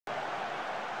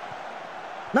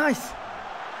Nice.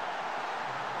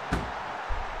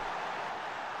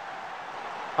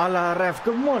 Alah ref,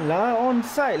 come on lah,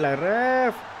 onside lah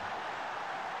ref.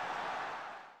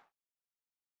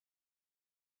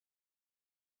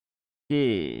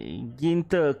 Okay,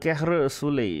 Ginter Kehrer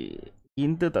Sule.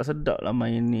 Ginter tak sedap lah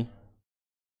main ni.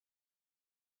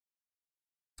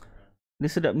 Dia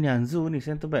sedap ni Anzu ni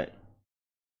center back.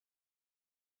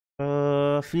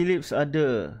 Phillips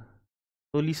ada.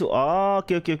 Tolisso.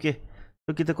 Okay.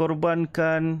 So kita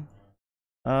korbankan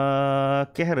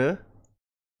Kehrer.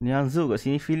 Nianzo kat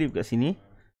sini, Philip kat sini.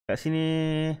 Kat sini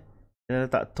kita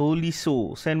letak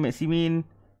Tolisso, Saint Maximin,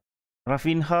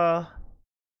 Rafinha,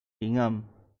 Ingham.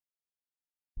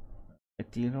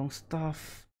 Wrong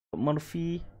staff,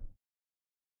 Murphy.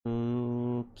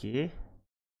 Okay.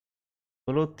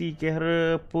 Pelotti,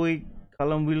 Kehrer, Puig,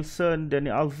 Callum Wilson,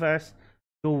 Danny Alves,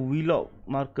 Joe Willock,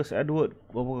 Marcus Edward,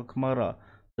 Bawa Kemara.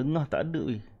 Tengah tak ada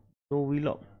weh. Joe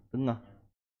Willock tengah.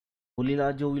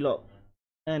 Bolehlah Joe Willock.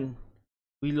 And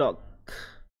Willock.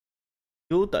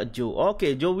 Joe tak Joe.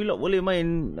 Okay, Joe Willock boleh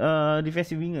main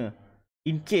defensive winger.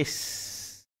 In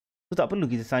case. So tak perlu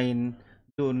kita sign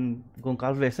Don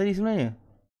Goncalves tadi sebenarnya.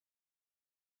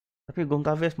 Tapi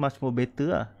Goncalves much more better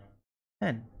lah.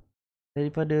 Kan?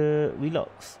 Daripada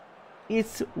Willocks.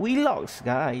 It's Willocks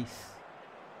guys.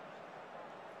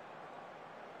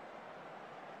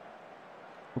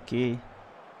 Okay.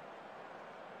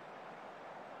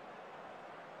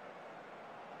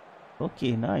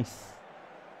 Okay, nice.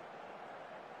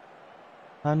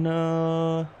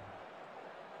 Hana.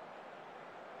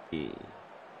 Okay.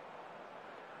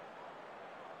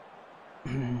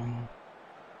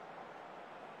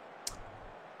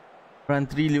 Front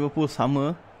 3 Liverpool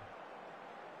sama.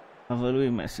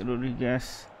 Avalue, Max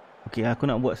Rodriguez. Okay, aku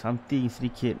nak buat something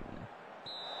sedikit.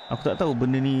 Aku tak tahu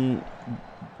benda ni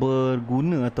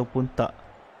berguna ataupun tak.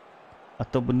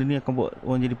 Atau benda ni akan buat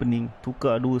orang jadi pening.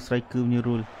 Tukar dua striker punya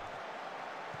role.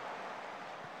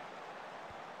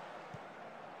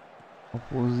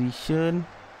 Opposition.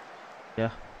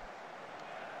 Ya.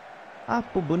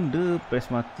 Apa benda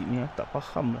prismatic ni? Aku tak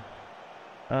faham lah.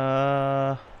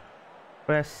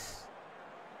 Press.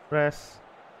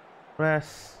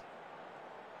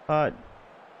 Hard.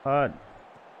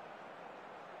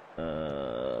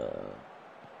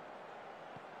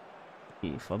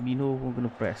 Okay, Fabinho pun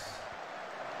kena press.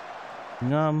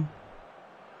 Ngam.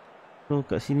 So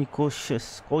kat sini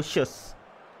cautious.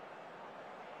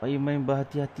 Supaya main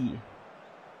berhati-hati.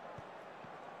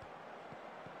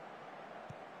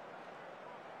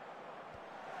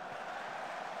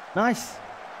 Nice.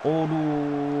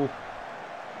 Aduh.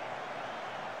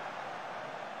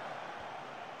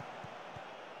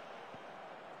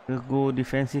 Go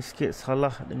defensif sikit,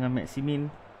 salah dengan Maximin.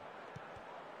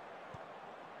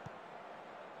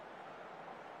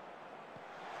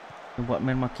 Buat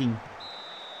man marking.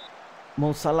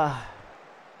 Mau salah.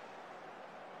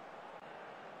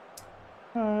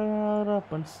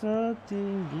 Harapan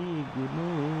setinggi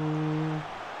gunung,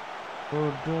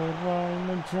 berderai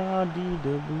menjadi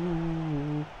debu.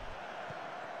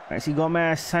 Maxi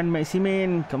Gomez, San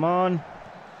Maximin, come on.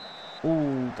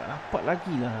 Oh, tak dapat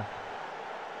lagi lah.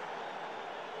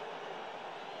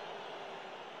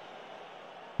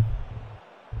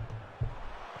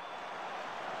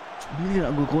 Bila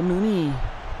nak go corner ni?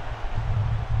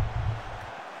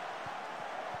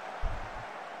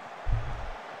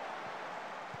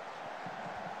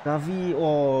 Gavi,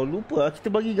 oh lupa lah.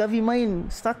 Kita bagi Gavi main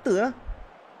starter lah.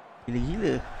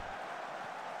 Gila-gila.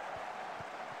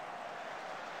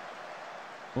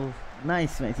 Oh,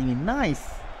 nice Maximin, nice.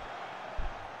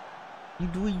 You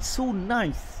doing so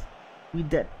nice with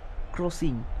that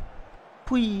crossing.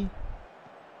 Pui.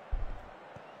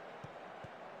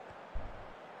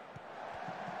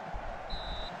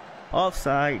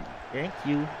 Offside. Thank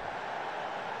you.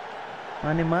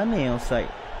 Mana-mana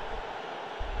offside.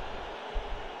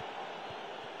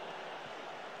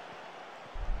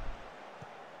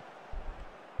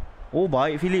 Oh,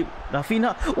 baik Philip.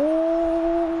 Rafinha.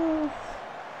 Oh.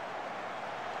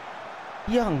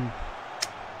 Yang.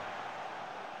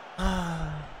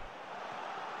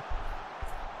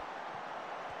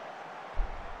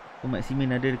 Oh,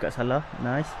 Maximin ada dekat salah.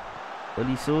 Nice.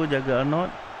 Tolisso jaga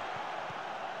Arnold.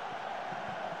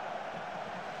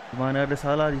 Mana ada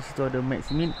salah, di situ ada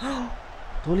Maximin.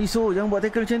 Tolisso, jangan buat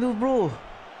tackle macam tu bro.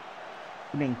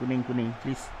 Kuning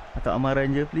please. Atau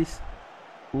amaran je please.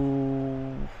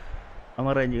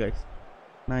 Amaran je guys.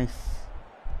 Nice.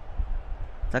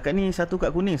 Setakat ni satu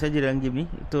kad kuning saja dalam game ni.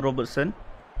 Itu Robertson.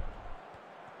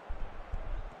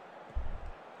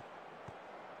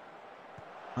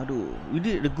 Aduh, we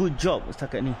did a good job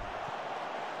setakat ni.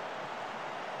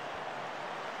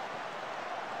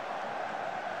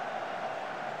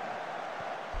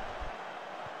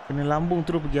 Kena lambung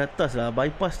terus pergi atas lah.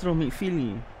 Bypass terus midfield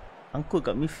ni. Angkut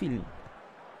kat midfield ni.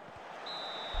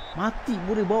 Mati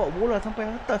boleh bawa bola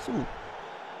sampai atas tu.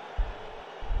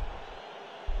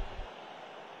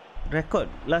 Rekod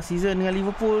last season dengan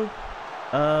Liverpool,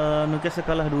 Newcastle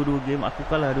kalah 2-2 game. Aku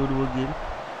kalah 2-2 game.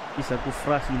 Please aku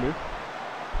frust gila.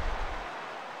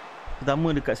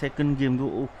 Pertama dekat second game tu,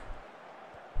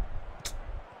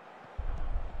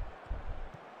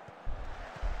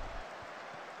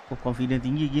 confident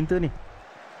tinggi Ginter ni.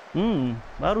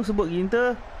 Baru sebut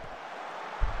Ginter.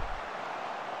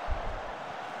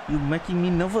 You making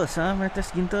me nervous Matthias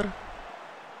Ginter.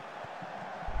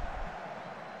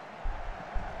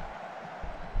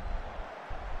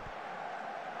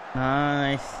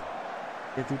 Nice.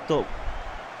 Dia tutup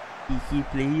key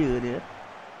player dia.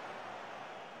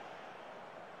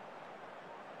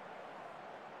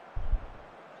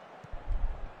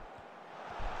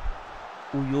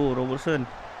 Yo, Robertson.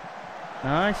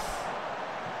 Nice.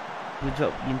 Good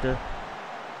job Ginter.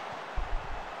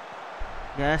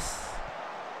 Yes.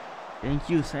 Thank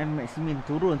you Sam Maximin.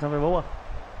 Turun sampai bawah.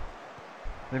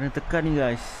 Kena tekan ni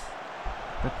guys.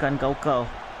 Tekan kau-kau.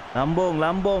 Lambung.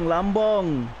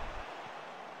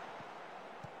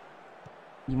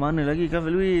 Di mana lagi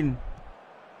Calvin-Lewin?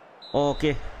 Oh,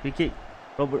 okay. Free kick.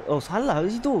 Robert. Oh, salah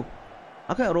ke situ?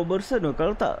 Aku nak Robertson tu.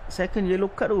 Kalau tak second yellow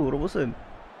card tu Robertson.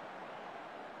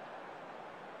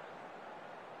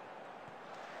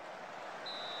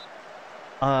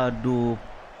 Aduh.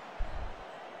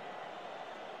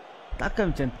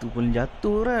 Takkan macam tu pun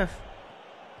jatuh ref.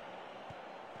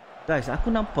 Guys,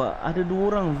 aku nampak ada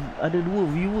dua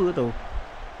viewer tau.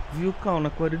 View count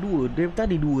aku ada 2. Dia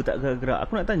tadi 2 tak gerak-gerak.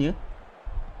 Aku nak tanya,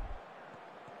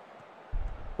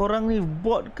 korang ni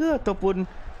bot ke ataupun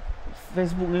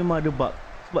Facebook memang ada bug?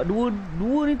 Sebab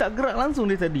dua ni tak gerak langsung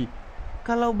dia tadi.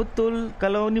 Kalau betul,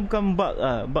 kalau ni bukan bug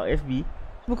bug FB,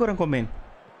 cuba korang komen.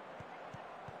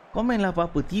 Komen lah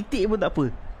apa-apa. Titik pun tak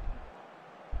apa.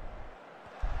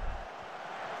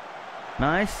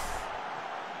 Nice.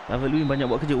 Calvin-Lewin banyak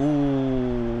buat kerja.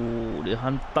 Oh, dia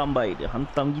hantam baik. Dia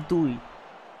hantam gitu.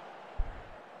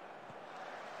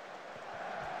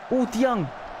 Oh, tiang.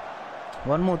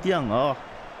 One more tiang. Oh.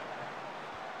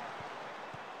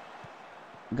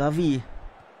 Gavi.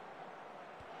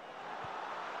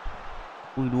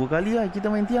 Ui, 2 kali lah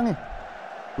kita main tiang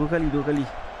 2 kali.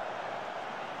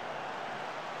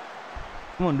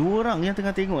 Cuma 2 orang yang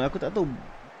tengah tengok. Aku tak tahu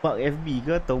bug FB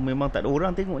ke atau memang tak ada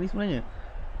orang tengok ni sebenarnya.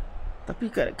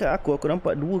 Tapi kat aku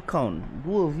nampak 2 count,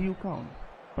 2 view count.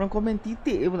 Orang komen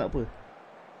titik pun tak apa.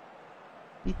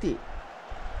 Titik.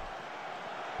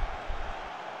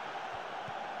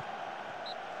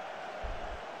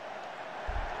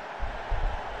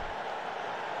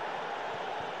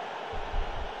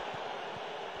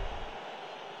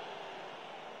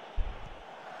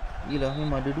 Yelah,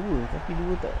 memang ada 2, tapi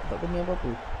 2 tak komen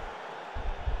apa-apa.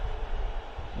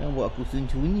 Yang buat aku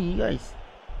sunyi guys.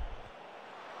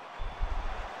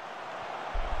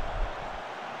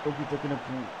 So kita kena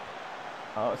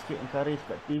sikit encourage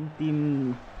kat tim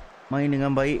main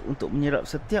dengan baik untuk menyerap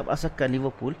setiap asakan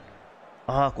Liverpool.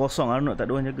 Kosong Arnold tak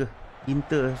ada orang jaga.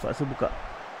 Inter paksa buka.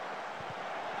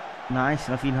 Nice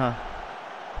Rafinha.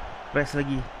 Press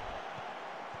lagi.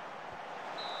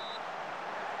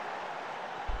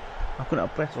 Aku nak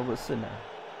press Robertson lah.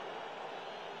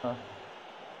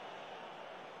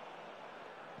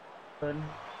 Kita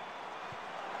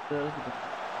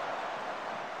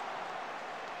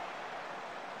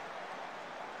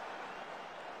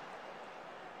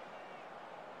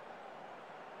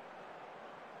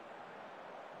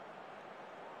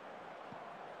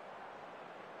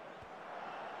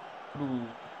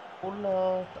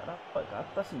bola tak dapat ke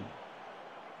atas ni.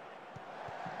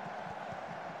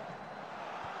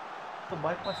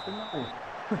 Bypass tengah tu.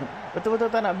 Betul-betul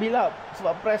tak nak build up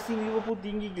sebab pressing Liverpool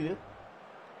tinggi gila.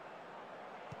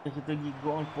 Kita pergi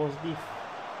go on positif.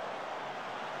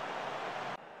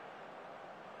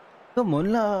 Come on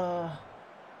lah.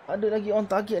 Ada lagi on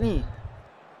target ni.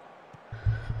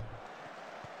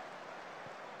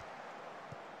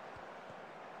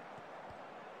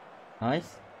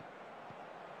 Nice.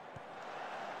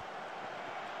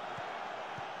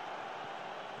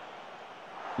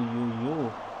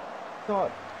 Yo.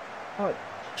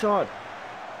 Shot.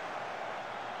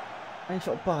 Main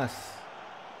shot pass.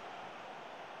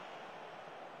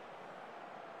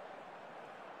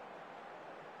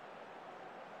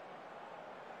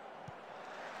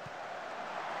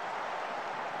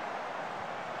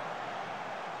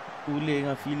 Tule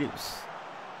dengan Phillips.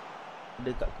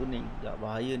 Dekat kuning. Sekejap,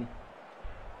 bahaya ni.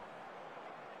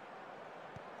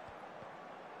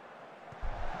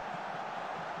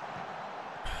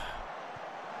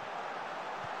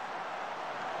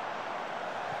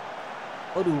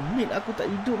 Aduh, mid aku tak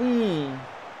hidup ni.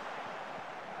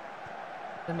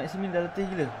 Dan Maximin dah letih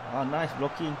gila. Ah, nice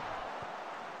blocking.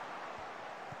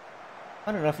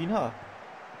 Mana Rafinha?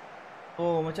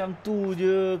 Oh, macam tu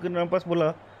je kena rampas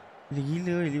bola.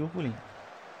 Gila-gila Liverpool ni.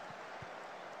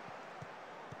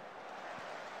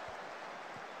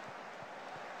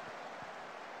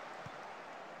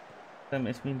 Dan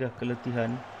Maximin dah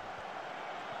keletihan.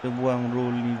 Kita buang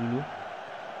roll ni dulu.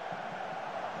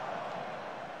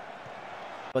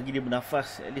 Bagi dia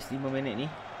bernafas at least 5 minit ni.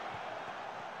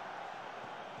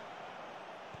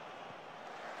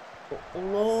 Oh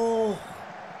Allah.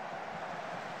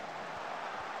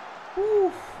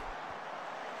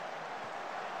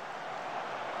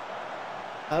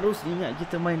 Harus ingat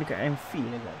kita main dekat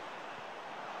Anfield kan.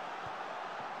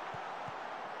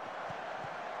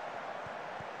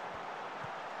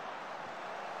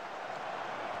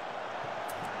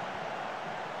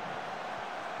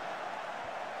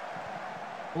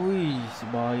 Ui,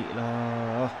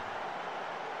 sebaiklah.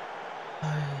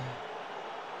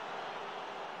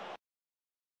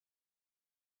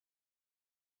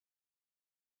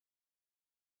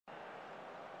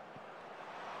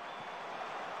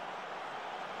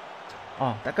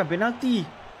 Ah, takkan penalti.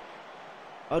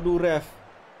 Aduh, ref.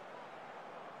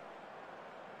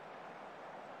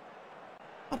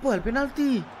 Apa hal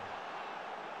penalti?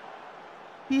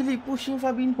 Pilih pushing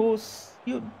Fabinho.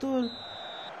 Ya betul.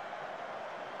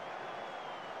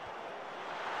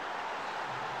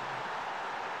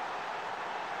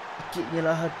 Sakitnya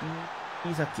lah hati.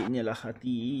 Sakitnya lah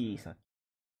hati.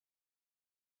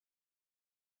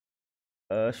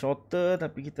 Shorter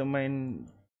tapi kita main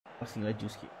passing laju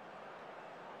sikit.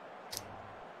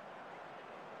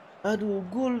 Aduh,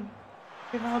 gol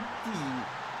penalti.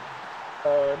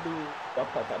 Aduh,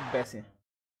 dapat tak best ni.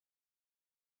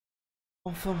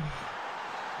 Confirm.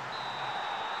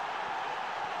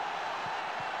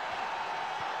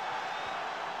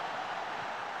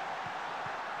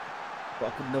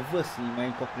 Aku nervous ni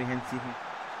main komprehensif ni.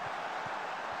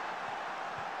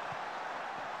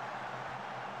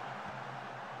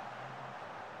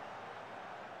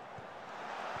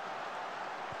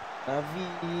 Tapi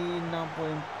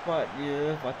 6.4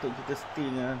 je, patut kita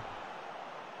sting lah.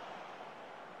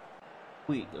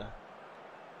 Quick lah.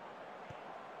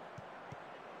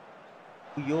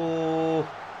 Yo.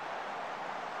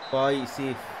 Baik,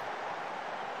 safe.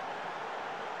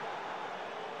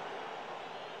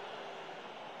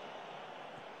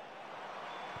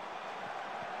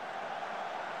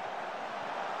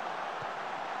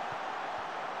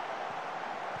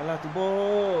 Alah tu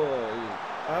boy.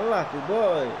 Alah tu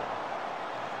boy.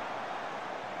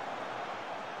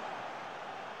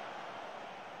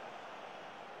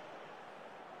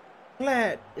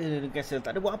 Flat. Newcastle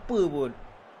tak ada buat apa pun.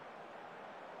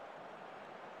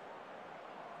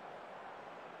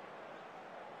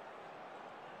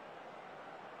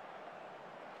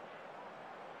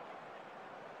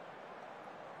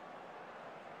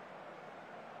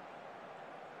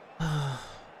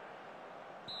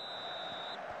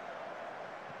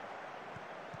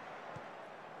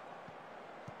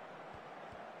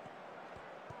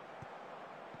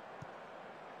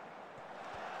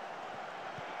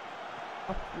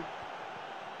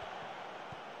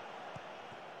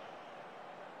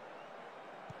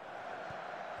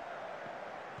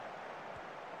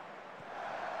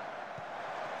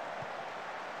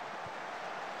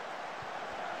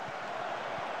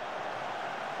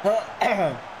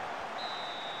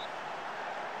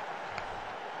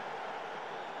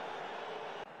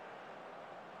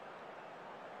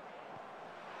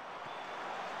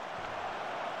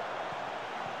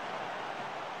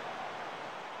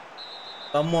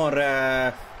 Come on,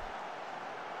 ref.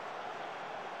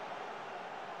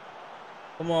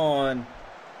 Come on.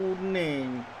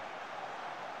 Kuning.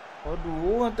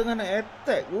 Aduh, orang tengah nak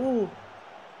attack tu.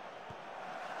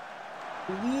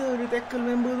 Dia tackle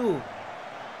member tu.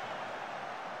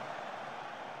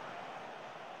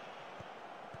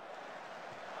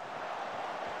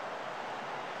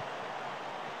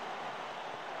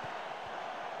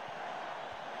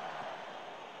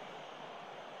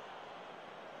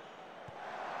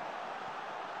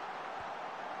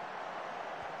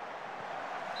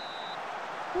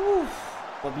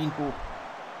 Fabinho.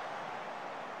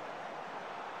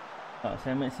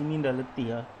 Saya Maximin dah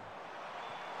letih lah.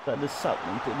 Tak ada sub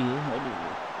untuk dia.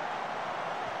 Aduh.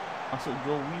 Masuk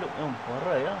Joe Willock yang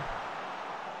parai lah.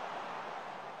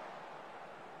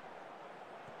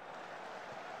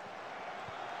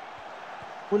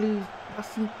 Boleh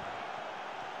passing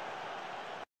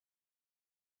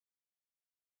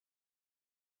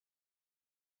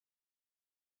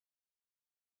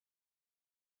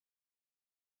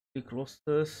The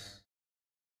crosses.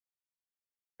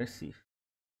 Receive.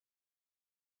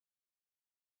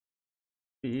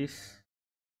 Peace.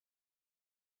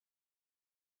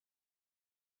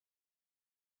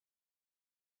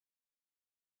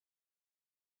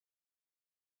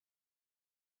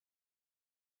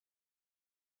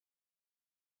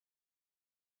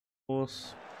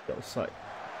 Force outside.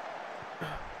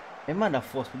 Memang dah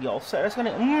force pergi offside dah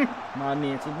sekarang ni.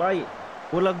 Mana terbaik.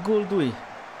 Bola gol tu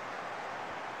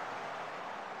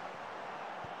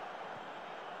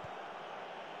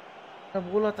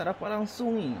bola tak dapat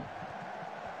langsung ni.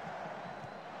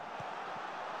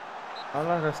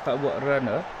 Salah dah start buat run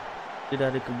dah. Dia dah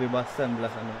ada kebebasan belah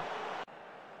sana.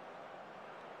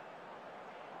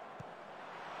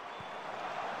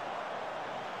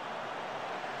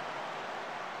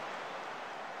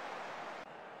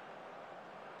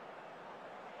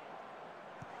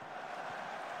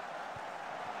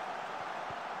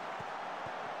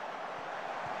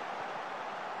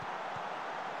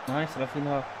 Nice,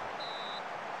 Rafinha.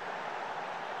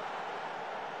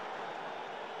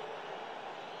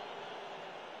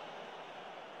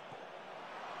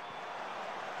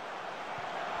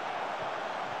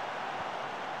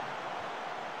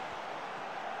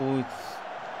 Oh, it's...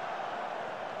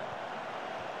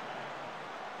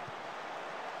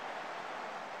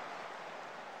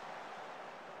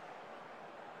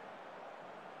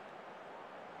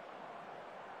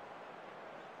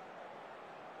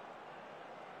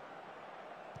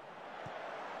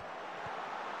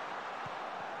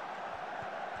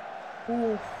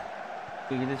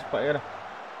 Okay, kita cepat je dah.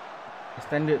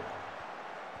 Standard.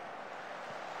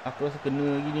 Aku rasa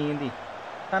kena gini nanti.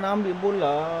 Tak nak ambil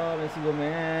bola, Messi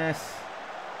Gomez.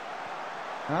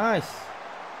 Nice.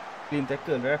 Clean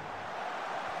tackle dah.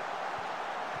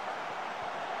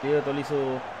 Dia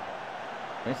Tolisso.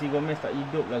 Messi Gomez tak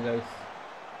hidup lah guys.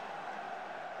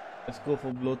 Let's go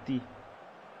for Blotti.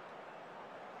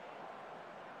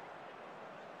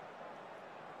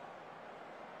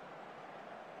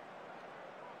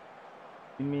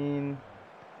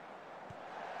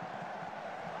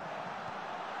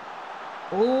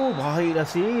 Oh, baik dah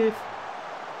save.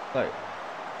 Baik.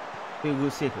 Okay,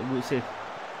 good save, good save.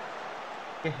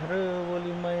 Kehra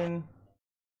boleh main.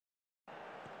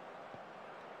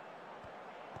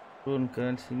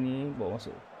 Turunkan sini, bawa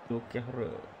masuk. Do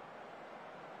Kehra.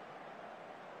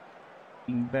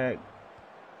 Wing back.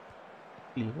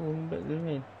 Wing back dia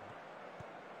main.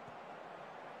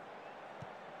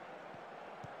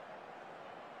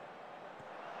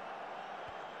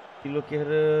 Kilo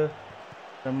Kehra.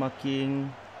 Dan marking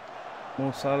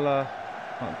Mo Salah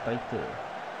Mark title.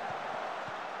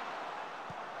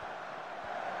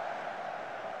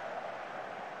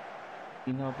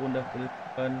 Tina pun dah ke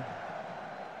depan.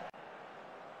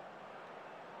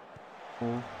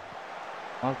 Oh,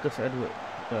 Marcus Edward.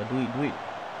 Dah duit.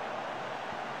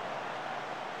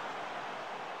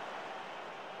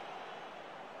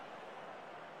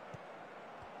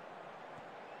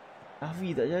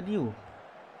 Avi tak jadi tu.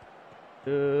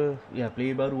 Ya,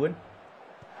 player baru kan.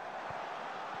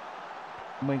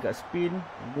 Main kat Spain,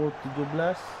 umur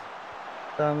 17.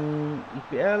 Tang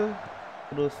EPL.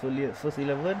 Terus first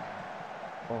 11.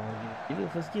 Oh, gila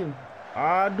first game.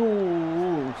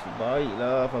 Aduh,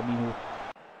 baiklah Fabinho.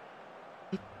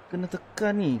 Kena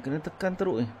tekan ni, kena tekan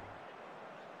teruk ni.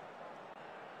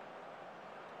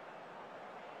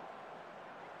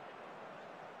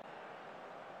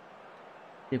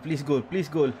 Okay, please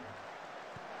goal.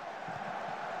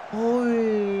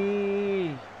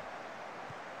 Oi.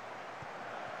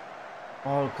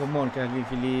 Oh, come on Calvin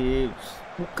Phillips.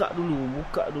 Buka dulu.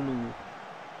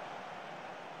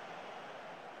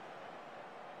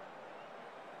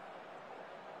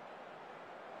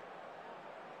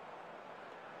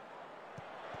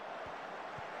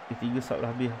 3 sub dah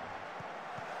habis.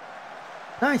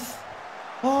 Nice.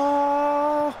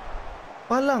 Oh,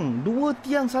 palang. 2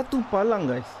 tiang 1 palang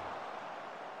guys.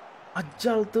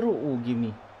 Ajal teruk game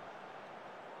ni.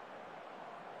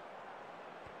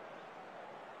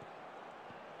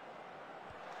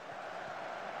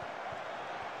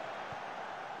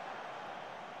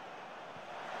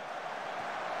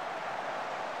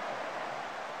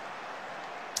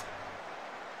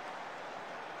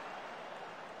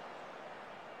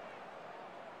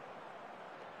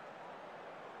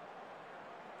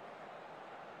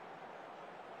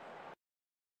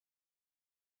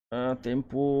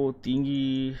 Tempo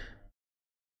tinggi.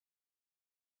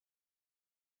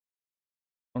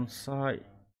 Onside.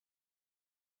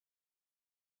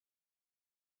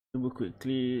 Cuba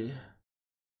quickly.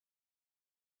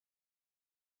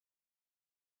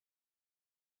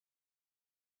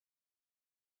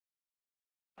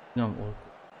 Yang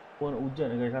Nak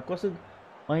hujan guys. Aku rasa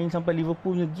main sampai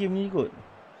Liverpool punya game ni kot.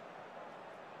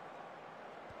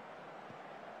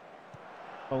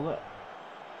 Tahu tak?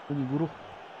 Bunyi buruh.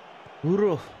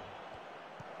 Buruh.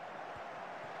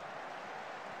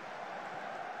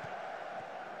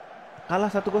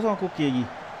 Kalah 1-0 aku okey lagi.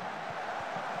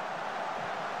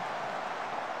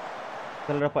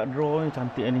 Kalau dapat draw ni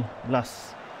cantik ni.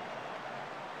 Blast.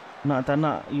 Nak tak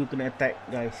nak, you kena attack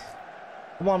guys.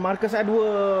 Come on, Marcus Edwards.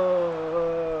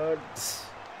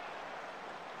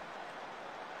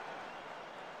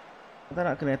 Tak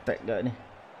nak kena attack kat ni.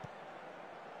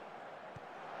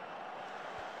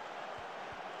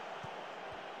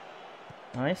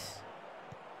 Nice.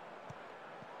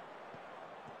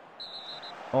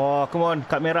 Oh, come on.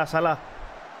 Kad merah salah.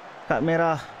 Kad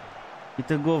merah.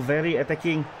 Kita go very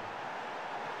attacking.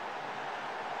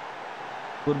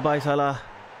 Goodbye salah.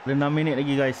 Ada 6 minit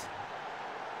lagi guys.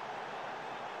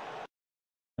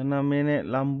 6 minit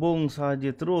lambung saja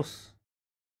terus.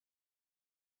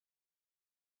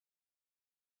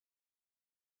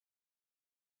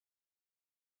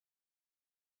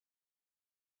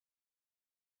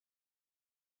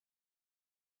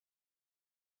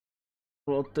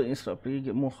 Rotate instruct player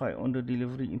get more high on the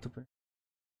delivery into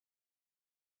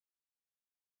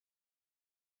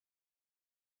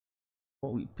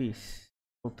with pace.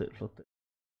 Floated.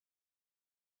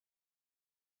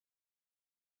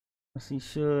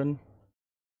 Transition.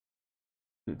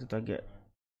 Itu target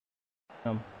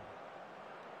 6.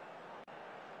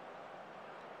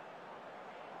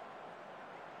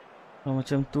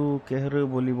 Macam tu Kehrer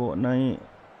boleh bawa naik.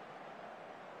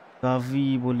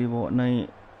 Gavi boleh bawa naik.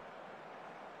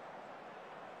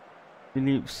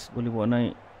 Phillips boleh bawa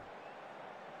naik.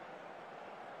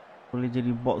 Boleh jadi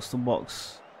box to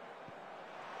box.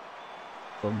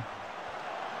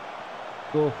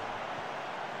 Go.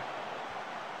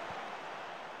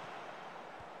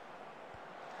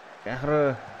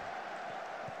 Kehrer.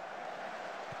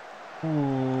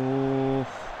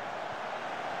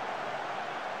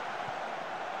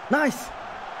 Nice.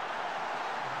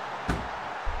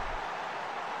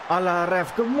 Alah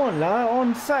ref, come on lah,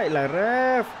 onside lah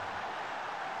ref.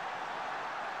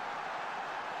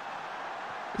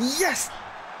 Yes.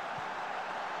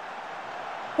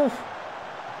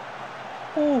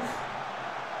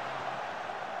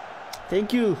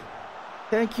 Thank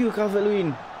you,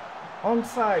 Calvert-Lewin.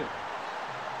 Onside.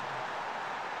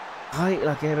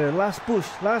 Baiklah Kehrer, last push.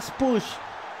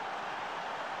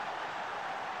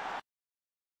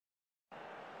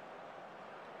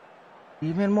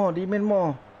 Demand more.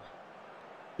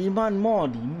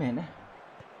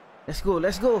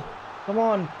 Let's go. Come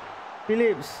on.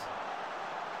 Phillips.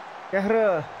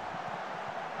 Kehrer.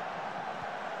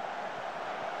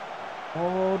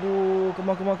 Aduh,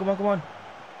 come on.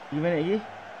 3 minit lagi.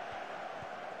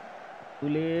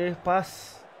 Boleh pas.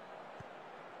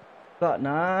 Got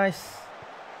nice.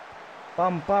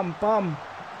 Pam.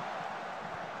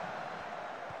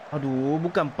 Aduh,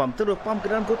 bukan pam, terus pam ke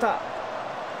dalam kotak.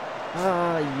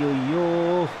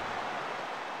 Ayo.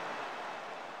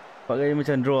 Pakai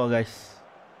macam draw guys.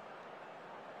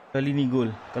 Kali ni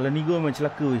gol. Kalau ni gol macam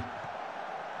celaka weh.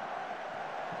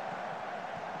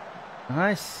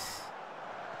 Nice.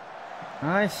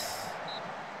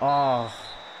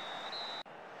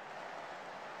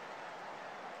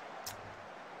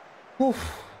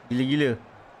 Gila.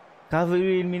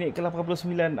 Calvert-Lewin minit ke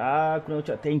 89. Aku nak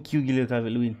ucap thank you gila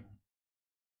Calvert-Lewin.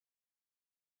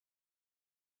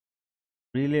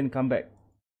 Brilliant comeback.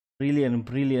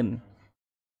 Brilliant.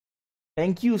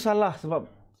 Thank you Salah sebab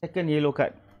second yellow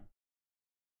card.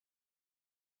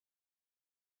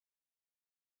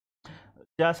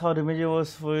 Just how the manager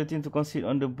was for your team to concede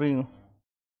on the brink.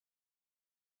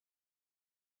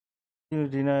 Still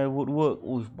deny woodwork.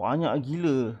 Banyak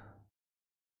gila.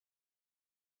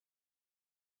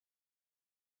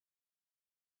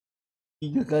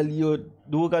 Tiga kali,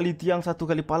 2 kali tiang, 1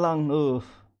 kali palang.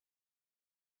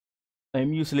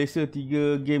 MU selesa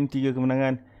 3 game 3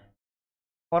 kemenangan.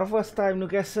 For the first time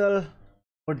Newcastle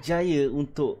berjaya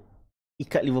untuk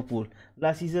ikat Liverpool.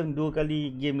 Last season 2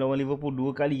 kali game lawan Liverpool,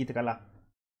 2 kali kita kalah.